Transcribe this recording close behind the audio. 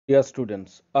Dear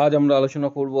students, আজ আমরা আলোচনা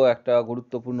করব একটা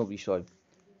গুরুত্বপূর্ণ বিষয়।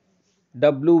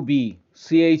 WB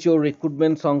CHO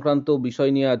রিক্রুটমেন্ট সংক্রান্ত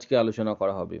বিষয় নিয়ে আজকে আলোচনা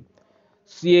করা হবে।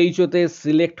 CHO-তে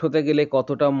সিলেক্ট হতে গেলে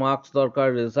কতটা মার্কস দরকার,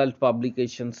 রেজাল্ট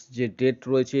পাবলিকেশনস যে ডেট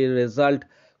রয়েছে, রেজাল্ট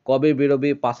কবে বেরোবে।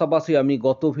 পাশাপাশি আমি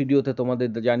গত ভিডিওতে তোমাদের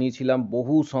জানিয়েছিলাম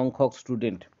বহু সংখ্যক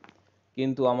স্টুডেন্ট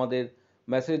কিন্তু আমাদের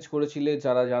মেসেজ করেছিলে,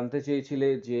 যারা জানতে চেয়েছিলে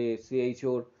যে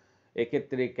CHOর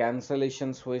এক্ষেত্রে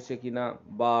ক্যান্সেলেশনস হয়েছে কিনা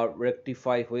বা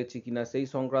রেকটিফাই হয়েছে কিনা, সেই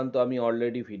সংক্রান্ত আমি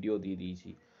অলরেডি ভিডিও দিয়ে দিয়েছি।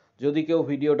 যদি কেউ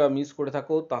ভিডিওটা মিস করে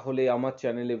থাকো তাহলে আমার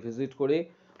চ্যানেলে ভিজিট করে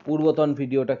পূর্বতন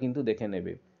ভিডিওটা কিন্তু দেখে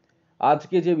নেবে।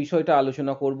 আজকে যে বিষয়টা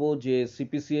আলোচনা করব যে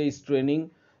CPCH ট্রেনিং,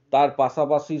 তার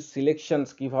পাশাপাশি সিলেকশনস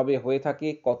কিভাবে হয়ে থাকে,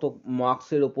 কত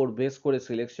মার্কসের ওপর বেস করে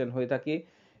সিলেকশন হয়ে থাকে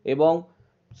এবং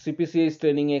CPCH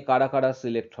ট্রেনিংয়ে কারা কারা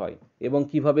সিলেক্ট হয় এবং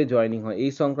কিভাবে জয়েনিং হয়,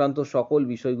 এই সংক্রান্ত সকল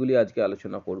বিষয়গুলি আজকে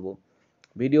আলোচনা করব।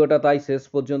 ভিডিওটা তাই শেষ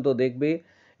পর্যন্ত দেখবে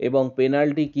এবং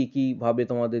পেনাল্টি কী কীভাবে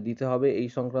তোমাদের দিতে হবে এই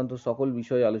সংক্রান্ত সকল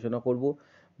বিষয়ে আলোচনা করব।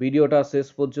 ভিডিওটা শেষ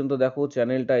পর্যন্ত দেখো,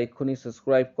 চ্যানেলটা এক্ষুনি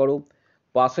সাবস্ক্রাইব করো,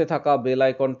 পাশে থাকা বেল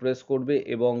আইকন প্রেস করবে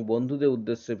এবং বন্ধুদের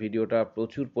উদ্দেশ্যে ভিডিওটা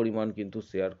প্রচুর পরিমাণ কিন্তু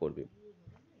শেয়ার করবে।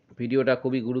 ভিডিওটা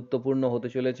খুবই গুরুত্বপূর্ণ হতে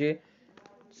চলেছে।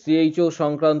 CHO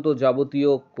সংক্রান্ত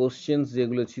যাবতীয় কোশ্চেন্স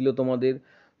যেগুলো ছিল, তোমাদের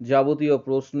যাবতীয়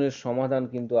প্রশ্নের সমাধান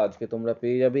কিন্তু আজকে তোমরা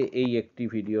পেয়ে যাবে এই একটি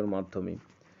ভিডিওর মাধ্যমে।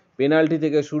 পেনাল্টি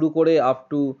থেকে শুরু করে আপ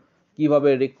টু কীভাবে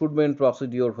রিক্রুটমেন্ট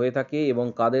প্রসিডিওর হয়ে থাকে এবং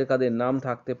কাদের কাদের নাম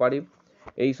থাকতে পারে,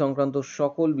 এই সংক্রান্ত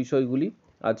সকল বিষয়গুলি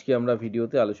আজকে আমরা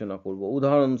ভিডিওতে আলোচনা করব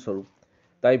উদাহরণস্বরূপ।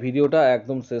 তাই ভিডিওটা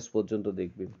একদম শেষ পর্যন্ত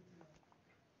দেখবে।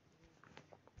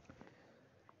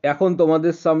 এখন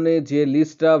তোমাদের সামনে যে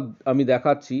লিস্টটা আমি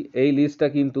দেখাচ্ছি, এই লিস্টটা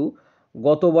কিন্তু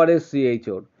গতবারের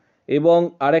CHOর। এবং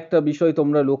আরেকটা বিষয়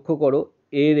তোমরা লক্ষ্য করো,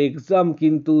 এর এক্সাম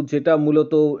কিন্তু যেটা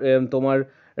মূলত তোমার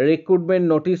রিক্রুটমেন্ট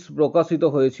নোটিশ প্রকাশিত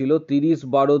হয়েছিল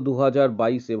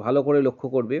 30/12/2022-এ, ভালো করে লক্ষ্য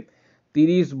করবে,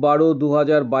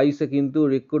 30/12/2022-এ কিন্তু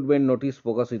রিক্রুটমেন্ট নোটিশ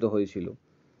প্রকাশিত হয়েছিল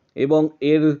এবং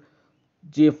এর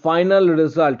যে ফাইনাল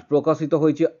রেজাল্ট প্রকাশিত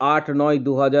হয়েছে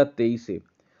 8/9/2023-এ।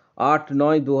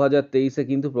 8/9/2023-এ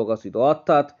কিন্তু প্রকাশিত,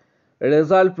 অর্থাৎ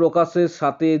রেজাল্ট প্রকাশের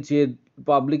সাথে যে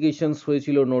পাবলিকেশনস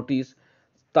হয়েছিল নোটিশ,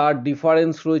 তার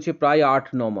ডিফারেন্স রয়েছে প্রায়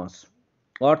 8-9 মাস।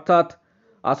 অর্থাৎ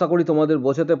আশা করি তোমাদের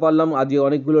বোঝাতে পারলাম। আজকে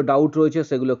অনেকগুলো ডাউট রয়েছে,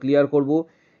 সেগুলো ক্লিয়ার করব।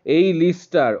 এই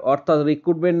লিস্টটার অর্থাৎ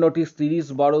রিক্রুটমেন্ট নোটিশ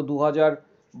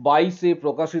 30/12/2022-এ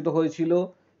প্রকাশিত হয়েছিল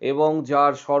এবং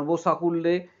যার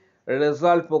সর্বসাকুল্যে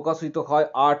রেজাল্ট প্রকাশিত হয়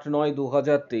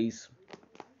 8/9/2023।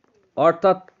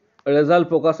 অর্থাৎ রেজাল্ট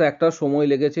প্রকাশে একটা সময়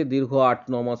লেগেছে, দীর্ঘ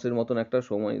 8-9 মাসের মতন একটা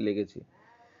সময় লেগেছে।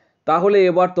 তাহলে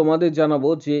এবার তোমাদের জানাবো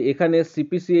যে এখানে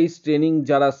CPCH ট্রেনিং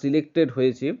যারা সিলেক্টেড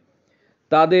হয়েছে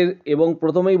তাদের, এবং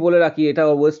প্রথমেই বলে রাখি এটা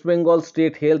West Bengal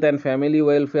state health and family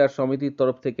welfare সমিতির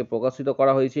তরফ থেকে প্রকাশিত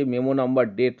করা হয়েছে। মেমো নাম্বার,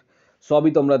 ডেট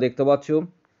সবই তোমরা দেখতে পাচ্ছ।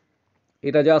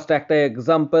 এটা জাস্ট একটা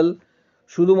এক্সাম্পল,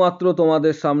 শুধুমাত্র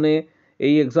তোমাদের সামনে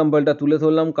এই এক্সাম্পলটা তুলে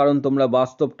ধরলাম কারণ তোমরা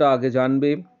বাস্তবটা আগে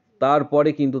জানবে, তারপরে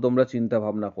কিন্তু তোমরা চিন্তা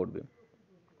ভাবনা করবে।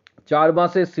 4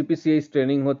 মাসের CPCH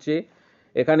ট্রেনিং হচ্ছে,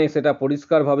 এখানে সেটা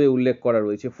পরিষ্কারভাবে উল্লেখ করা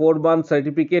রয়েছে। 4 month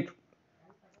certificate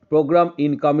programme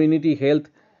in community health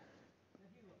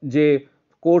যে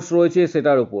কোর্স রয়েছে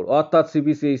সেটার উপর, অর্থাৎ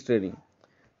CPCH ট্রেনিং।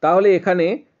 তাহলে এখানে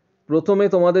প্রথমে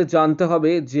তোমাদের জানতে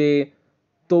হবে যে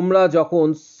তোমরা যখন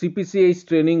CPCH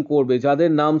ট্রেনিং করবে, যাদের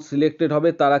নাম সিলেক্টেড হবে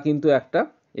তারা কিন্তু একটা,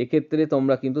 এক্ষেত্রে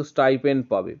তোমরা কিন্তু স্টাইপেন্ড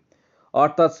পাবে।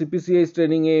 অর্থাৎ CPCH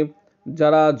ট্রেনিংয়ে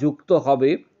যারা যুক্ত হবে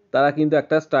তারা কিন্তু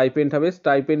একটা স্টাইপেন্ড হবে।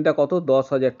 স্টাইপেন্ডটা কত?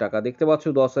 10,000 টাকা। দেখতে পাচ্ছ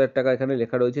 10,000 টাকা এখানে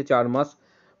লেখা রয়েছে। 4 মাস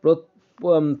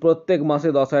প্রত্যেক মাসে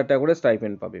 10,000 টাকা করে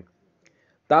স্টাইপেন্ড পাবে।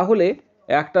 তাহলে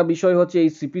একটা বিষয় হচ্ছে, এই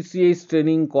CPCH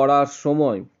ট্রেনিং করার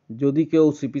সময় যদি কেউ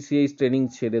CPCH ট্রেনিং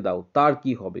ছেড়ে দাও তার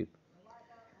কি হবে?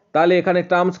 তাহলে এখানে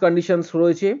টার্মস কন্ডিশনস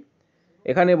রয়েছে।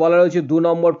 এখানে বলা রয়েছে 2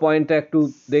 নম্বর পয়েন্টটা একটু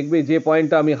দেখবে, যে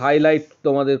পয়েন্টটা আমি হাইলাইট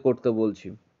তোমাদের করতে বলছি।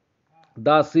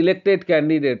 The selected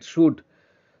candidate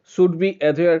should be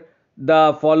adhere the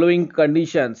following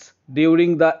conditions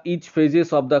during the each phases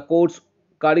of the course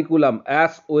curriculum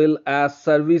as well as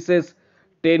services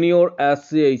tenure as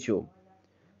CHO।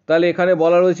 তাহলে এখানে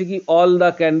বলা রয়েছে কি, all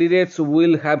the candidates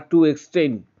will have to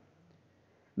extend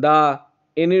the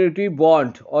annuity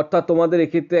bond, অর্থাৎ তোমাদের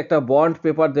এক্ষেত্রে একটা bond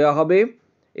paper দেওয়া হবে,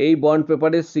 এই বন্ড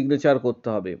পেপারে সিগনেচার করতে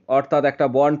হবে, অর্থাৎ একটা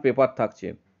বন্ড পেপার থাকছে।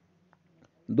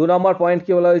 2 নম্বর পয়েন্ট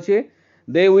কি বলা হয়েছে,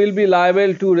 they will be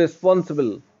liable to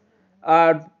responsible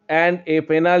and a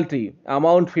penalty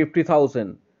amount 50,000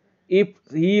 if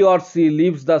he or she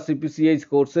leaves the CPCH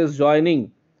courses joining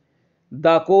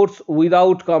the course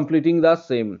without completing the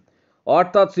same।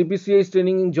 অর্থাৎ CPCH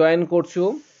ট্রেনিং জয়েন করছো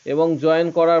এবং join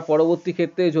করার পরবর্তী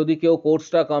ক্ষেত্রে যদি কেউ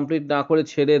কোর্সটা কমপ্লিট না করে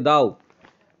ছেড়ে দাও,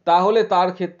 তাহলে তার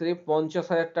ক্ষেত্রে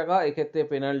 50,000 টাকা এক্ষেত্রে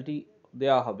পেনাল্টি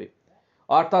দেওয়া হবে।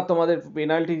 অর্থাৎ তোমাদের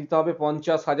পেনাল্টি দিতে হবে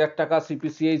 50,000 টাকা।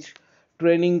 সিপিসিএইচ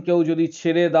ট্রেনিং কেউ যদি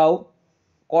ছেড়ে দাও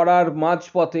করার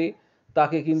মাঝপথে,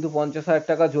 তাকে কিন্তু 50,000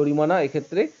 টাকা জরিমানা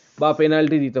এক্ষেত্রে বা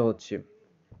পেনাল্টি দিতে হচ্ছে।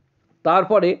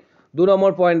 তারপরে 2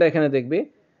 নম্বর পয়েন্টটা এখানে দেখবে,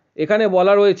 এখানে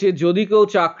বলা রয়েছে যদি কেউ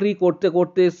চাকরি করতে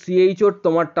করতে সিএইচও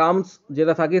তোমার টার্মস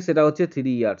যেটা থাকে সেটা হচ্ছে 3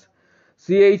 ইয়ার্স।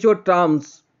 সিএইচও টার্মস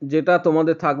যেটা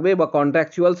তোমাদের থাকবে বা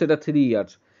কন্ট্রাকচুয়াল সেটা 3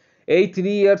 ইয়ার্স। এই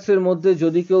 3 ইয়ার্সের মধ্যে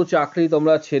যদি কেউ চাকরি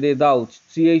তোমরা ছেড়ে দাও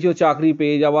সিএইচও চাকরি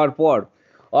পেয়ে যাওয়ার পর,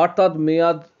 অর্থাৎ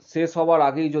মেয়াদ শেষ হওয়ার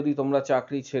আগেই যদি তোমরা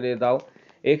চাকরি ছেড়ে দাও,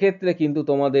 এক্ষেত্রে কিন্তু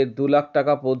তোমাদের 2 লাখ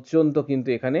টাকা পর্যন্ত কিন্তু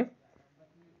এখানে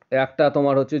একটা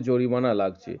তোমার হচ্ছে জরিমানা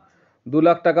লাগছে। 2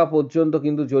 লাখ টাকা পর্যন্ত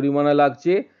কিন্তু জরিমানা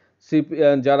লাগছে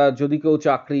যারা যদি কেউ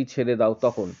চাকরি ছেড়ে দাও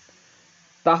তখন।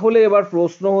 তাহলে এবার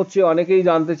প্রশ্ন হচ্ছে, অনেকেই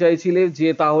জানতে চাইছিলে যে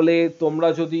তাহলে তোমরা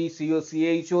যদি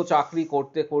সিএইচও চাকরি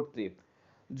করতে করতে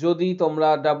যদি তোমরা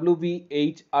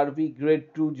wbhrb গ্রেড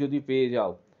 2 যদি পেয়ে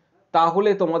যাও তাহলে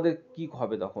তোমাদের কি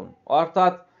হবে তখন?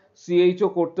 অর্থাৎ সিএইচও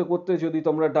করতে করতে যদি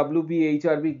তোমরা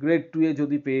wbhrb গ্রেড 2 এ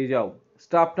যদি পেয়ে যাও,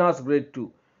 স্টাফ নার্স গ্রেড 2,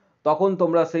 তখন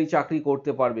তোমরা সেই চাকরি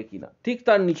করতে পারবে কিনা। ঠিক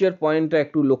তার নিচের পয়েন্টটা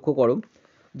একটু লক্ষ্য করো,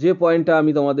 যে পয়েন্টটা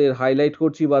আমি তোমাদের হাইলাইট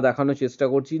করছি বা দেখানোর চেষ্টা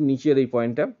করছি, নিচের এই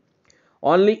পয়েন্টটা,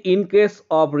 only in case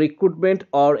of recruitment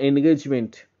or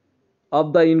engagement of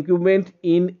the incumbent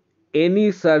in any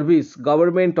service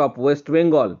government of West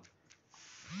Bengal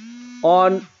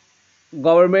on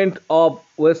government of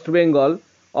West Bengal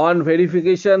on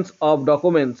verifications of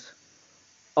documents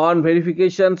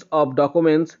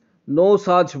no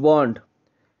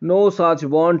such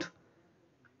bond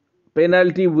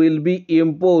penalty will be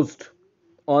imposed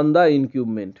on the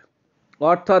incumbent।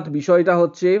 অর্থাৎ বিষয়টা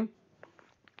হচ্ছে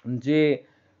যে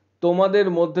তোমাদের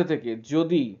মধ্যে থেকে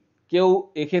যদি কেউ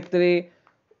এক্ষেত্রে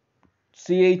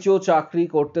সিএইচও চাকরি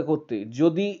করতে করতে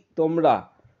যদি তোমরা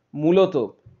মূলত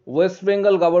ওয়েস্ট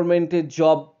বেঙ্গল গভর্নমেন্টের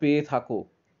জব পেয়ে থাকো,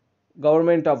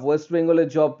 গভর্নমেন্ট অফ ওয়েস্ট বেঙ্গলের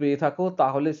জব পেয়ে থাকো,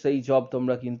 তাহলে সেই জব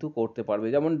তোমরা কিন্তু করতে পারবে।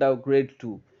 যেমন গ্রেড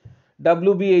 2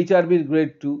 wbhrb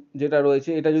গ্রেড 2 যেটা রয়েছে,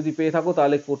 এটা যদি পেয়ে থাকো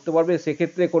তাহলে করতে পারবে।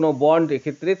 সেক্ষেত্রে কোনো বন্ড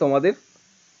এক্ষেত্রে তোমাদের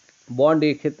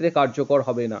এক্ষেত্রে কার্যকর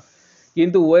হবে না।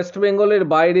 কিন্তু ওয়েস্ট বেঙ্গলের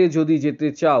বাইরে যদি যেতে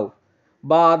চাও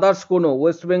বা আদার্স কোনো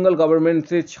ওয়েস্ট বেঙ্গল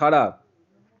গভর্নমেন্টের ছাড়া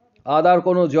আদার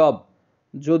কোনো জব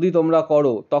যদি তোমরা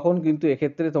করো, তখন কিন্তু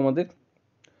এক্ষেত্রে তোমাদের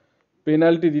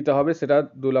পেনাল্টি দিতে হবে, সেটা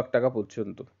 2 লাখ টাকা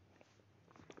পর্যন্ত।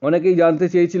 অনেকেই জানতে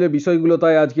চেয়েছিলে বিষয়গুলো,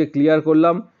 তাই আজকে ক্লিয়ার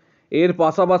করলাম। এর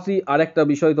পাশাপাশি আরেকটা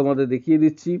বিষয় তোমাদের দেখিয়ে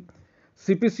দিচ্ছি,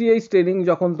 সিপিসিএইচ ট্রেনিং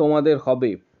যখন তোমাদের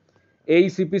হবে, এই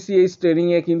সিপিসিএইচ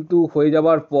ট্রেনিংয়ে কিন্তু হয়ে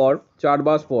যাবার পর 4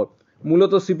 মাস পর,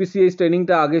 মূলত সিপিসিএইচ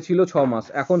ট্রেনিংটা আগে ছিল 6 মাস,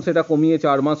 এখন সেটা কমিয়ে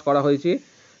 4 মাস করা হয়েছে।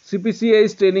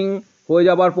 সিপিসিএইচ ট্রেনিং হয়ে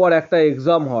যাবার পর একটা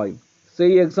এক্সাম হয়,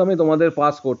 সেই এক্সামে তোমাদের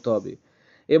পাস করতে হবে।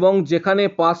 এবং যেখানে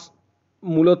পাস,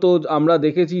 মূলত আমরা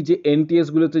দেখেছি যে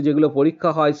এনটিএসগুলোতে যেগুলো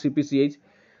পরীক্ষা হয় সিপিসিএইচ,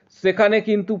 সেখানে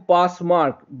কিন্তু পাস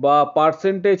মার্ক বা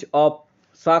পার্সেন্টেজ অফ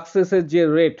সাকসেসের যে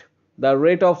rate, the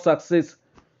rate of success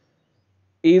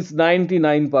is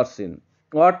 99%।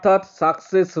 অর্থাৎ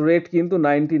সাকসেস রেট কিন্তু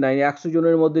 99, 100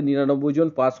 জনের মধ্যে 99 জন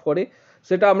পাস করে।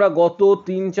 সেটা আমরা গত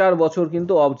 3-4 বছর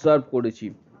কিন্তু অবজার্ভ করেছি।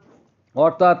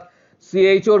 অর্থাৎ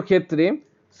সিএইচওর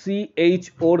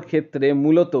ক্ষেত্রে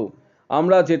মূলত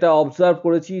আমরা যেটা অবজার্ভ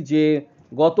করেছি যে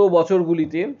গত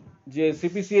বছরগুলিতে যে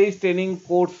সিপিসিএইচ ট্রেনিং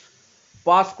কোর্স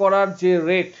পাস করার যে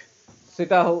রেট,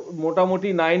 সেটা মোটামুটি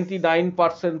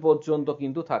 99% পর্যন্ত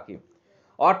কিন্তু থাকে।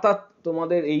 অর্থাৎ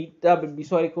তোমাদের এইটা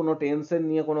বিষয়ে কোনো টেনশন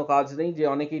নিয়ে কোনো কাজ নেই, যে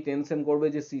অনেকেই টেনশন করবে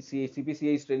যে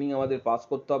সিপিসিএইচ ট্রেনিং আমাদের পাস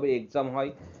করতে হবে, এক্সাম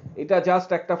হয়। এটা জাস্ট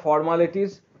একটা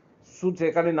ফর্মালিটিস,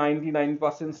 যেখানে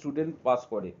 99% স্টুডেন্ট পাস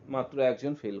করে, মাত্র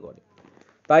একজন ফেল করে।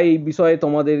 তাই এই বিষয়ে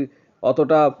তোমাদের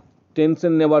অতটা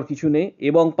টেনশন নেবার কিছু নেই।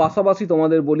 এবং পাশাপাশি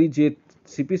তোমাদের বলি যে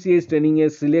সিপিসিএইচ ট্রেনিংয়ে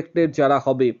সিলেক্টেড যারা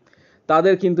হবে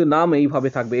তাদের কিন্তু নাম এইভাবে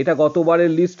থাকবে, এটা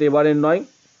গতবারের লিস্ট, এবারের নয়।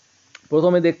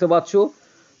 প্রথমে দেখতে পাচ্ছ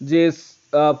যে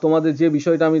তোমাদের যে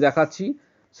বিষয়টা আমি দেখাচ্ছি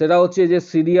সেটা হচ্ছে যে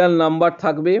সিরিয়াল নাম্বার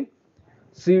থাকবে।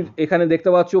 এখানে দেখতে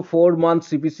পাচ্ছ 4 মান্থ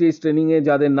সিপিসিএইচ ট্রেনিংয়ে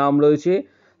যাদের নাম রয়েছে,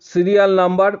 সিরিয়াল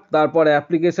নাম্বার, তারপর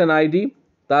অ্যাপ্লিকেশন আইডি,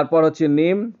 তারপর হচ্ছে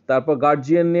নেম, তারপর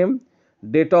guardian name,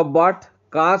 date of birth,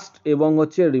 caste এবং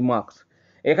হচ্ছে রিমার্কস।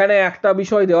 এখানে একটা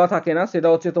বিষয় দেওয়া থাকে না, সেটা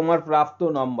হচ্ছে তোমার প্রাপ্ত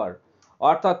নাম্বার।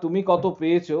 অর্থাৎ তুমি কত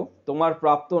পেয়েছো, তোমার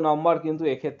প্রাপ্ত নাম্বার কিন্তু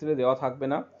এক্ষেত্রে দেওয়া থাকবে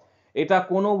না। এটা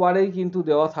কোনোবারেই কিন্তু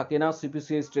দেওয়া থাকে না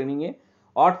সিপিসিএইচ ট্রেনিংয়ে।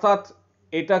 অর্থাৎ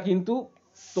এটা কিন্তু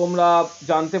তোমরা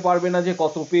জানতে পারবে না যে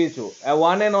কত পেয়েছো।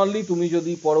 ওয়ান অ্যান্ড অনলি তুমি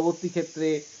যদি পরবর্তী ক্ষেত্রে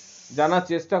জানার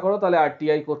চেষ্টা করো তাহলে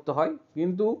আরটিআই করতে হয়।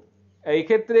 কিন্তু এই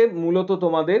ক্ষেত্রে মূলত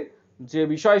তোমাদের যে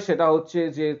বিষয় সেটা হচ্ছে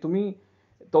যে তুমি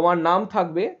তোমার নাম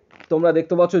থাকবে, তোমরা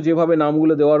দেখতে পাচ্ছ যেভাবে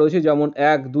নামগুলো দেওয়া রয়েছে, যেমন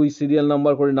 1 2 সিরিয়াল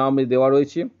নাম্বার করে নাম দেওয়া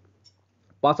রয়েছে,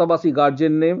 পাশাপাশি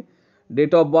guardian name,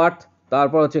 date of birth,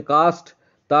 তারপর হচ্ছে কাস্ট,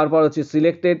 তারপর হচ্ছে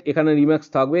সিলেক্টেড, এখানে রিমার্কস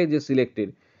থাকবে যে সিলেক্টেড।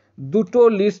 দুটো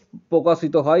লিস্ট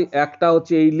প্রকাশিত হয়, একটা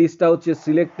হচ্ছে এই লিস্টটা হচ্ছে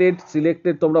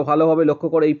সিলেক্টেড তোমরা ভালোভাবে লক্ষ্য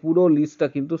করো, এই পুরো লিস্টটা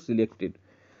কিন্তু সিলেক্টেড।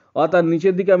 অর্থাৎ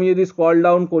নিচের দিকে আমি যদি স্ক্রল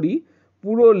ডাউন করি,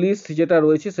 পুরো লিস্ট যেটা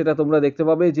রয়েছে সেটা তোমরা দেখতে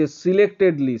পাবে যে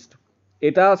সিলেক্টেড লিস্ট,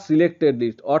 এটা সিলেক্টেড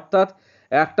লিস্ট। অর্থাৎ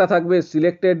একটা থাকবে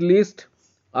সিলেক্টেড লিস্ট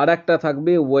আর একটা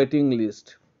থাকবে ওয়েটিং লিস্ট,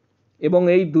 এবং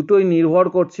এই দুটোই নির্ভর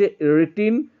করছে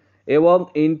রিটিন এবং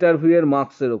ইন্টারভিউয়ের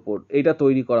মার্কসের ওপর এটা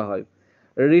তৈরি করা হয়।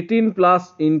 রিটিন প্লাস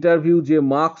ইন্টারভিউ যে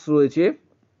মার্কস রয়েছে,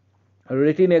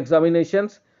 রিটিন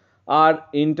এক্সামিনেশনস আর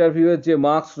ইন্টারভিউয়ের যে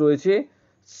মার্কস রয়েছে,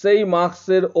 সেই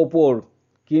মার্কসের ওপর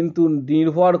কিন্তু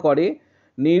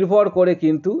নির্ভর করে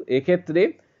কিন্তু এক্ষেত্রে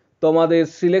তোমাদের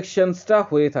সিলেকশনসটা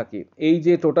হয়ে থাকে। এই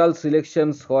যে টোটাল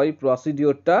সিলেকশনস হয়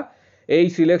প্রসিডিওরটা, এই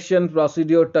সিলেকশন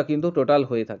প্রসিডিওরটা কিন্তু টোটাল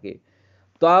হয়ে থাকে।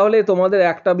 তাহলে তোমাদের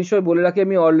একটা বিষয় বলে রাখি,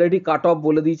 আমি অলরেডি কাট অফ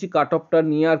বলে দিয়েছি, কাট অফটা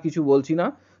নিয়ে আর কিছু বলছি না,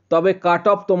 তবে কাট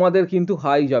অফ তোমাদের কিন্তু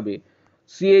হাই যাবে।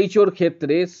 সিএইচওর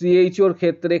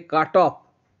ক্ষেত্রে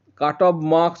কাট অফ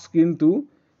মার্কস কিন্তু,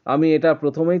 আমি এটা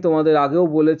প্রথমেই তোমাদের আগেও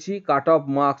বলেছি, কাট অফ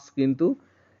মার্কস কিন্তু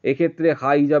এক্ষেত্রে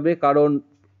হাই যাবে, কারণ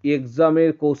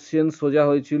এক্সামের কোশ্চেন সোজা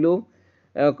হয়েছিল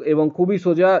এবং খুবই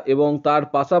সোজা, এবং তার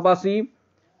পাশাপাশি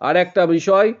আর একটা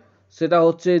বিষয় সেটা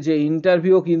হচ্ছে যে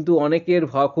ইন্টারভিউ কিন্তু অনেকের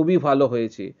খুবই ভালো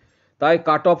হয়েছে, তাই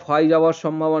কাট অফ হাই যাওয়ার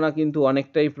সম্ভাবনা কিন্তু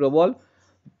অনেকটাই প্রবল।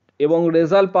 এবং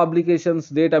রেজাল্ট পাবলিকেশনস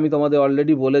ডেট আমি তোমাদের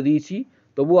অলরেডি বলে দিয়েছি,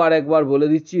 তবু আর একবার বলে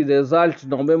দিচ্ছি, রেজাল্ট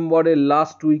নভেম্বরের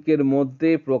লাস্ট উইকের মধ্যে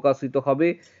প্রকাশিত হবে,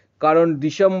 কারণ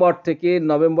ডিসেম্বর থেকে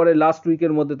নভেম্বরের লাস্ট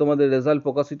উইকের মধ্যে তোমাদের রেজাল্ট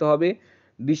প্রকাশিত হবে।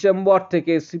 ডিসেম্বর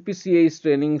থেকে সিপিসিএইচ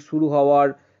ট্রেনিং শুরু হওয়ার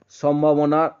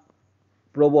সম্ভাবনা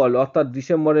প্রবল, অর্থাৎ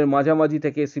ডিসেম্বরের মাঝামাঝি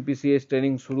থেকে সিপিসিএইচ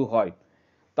ট্রেনিং শুরু হয়,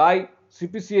 তাই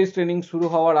সিপিসিএইচ ট্রেনিং শুরু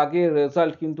হওয়ার আগে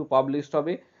রেজাল্ট কিন্তু পাবলিশড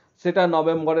হবে, সেটা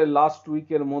নভেম্বরের লাস্ট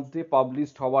উইকের মধ্যে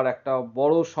পাবলিশড হওয়ার একটা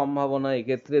বড় সম্ভাবনা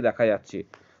এক্ষেত্রে দেখা যাচ্ছে।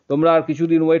 তোমরা আর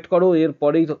কিছুদিন ওয়েট করো,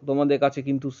 এরপরেই তোমাদের কাছে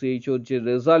কিন্তু CHO যে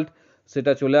রেজাল্ট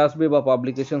সেটা চলে আসবে বা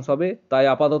পাবলিকেশনস হবে, তাই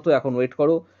আপাতত এখন ওয়েট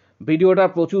করো। ভিডিওটা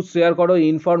প্রচুর শেয়ার করো,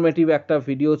 ইনফরমেটিভ একটা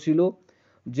ভিডিও ছিল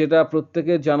যেটা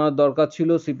প্রত্যেকের জানার দরকার ছিল।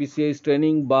 সিপিসিএইচ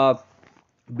ট্রেনিং বা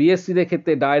বিএসসিদের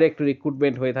ক্ষেত্রে ডাইরেক্ট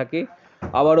রিক্রুটমেন্ট হয়ে থাকে,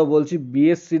 আবারও বলছি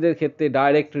বিএসসিদের ক্ষেত্রে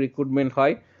ডাইরেক্ট রিক্রুটমেন্ট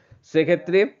হয়,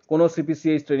 সেক্ষেত্রে কোনো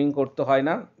সিপিসিএইচ ট্রেনিং করতে হয়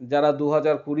না। যারা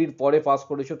 2020 পরে পাস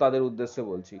করেছো তাদের উদ্দেশ্যে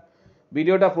বলছি।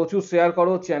 ভিডিওটা প্রচুর শেয়ার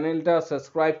করো, চ্যানেলটা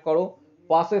সাবস্ক্রাইব করো,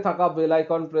 পাশে থাকা বেল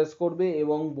আইকন প্রেস করবে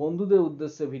এবং বন্ধুদের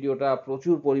উদ্দেশ্যে ভিডিওটা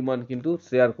প্রচুর পরিমাণ কিন্তু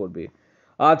শেয়ার করবে।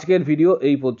 আজকের ভিডিও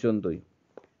এই পর্যন্তই।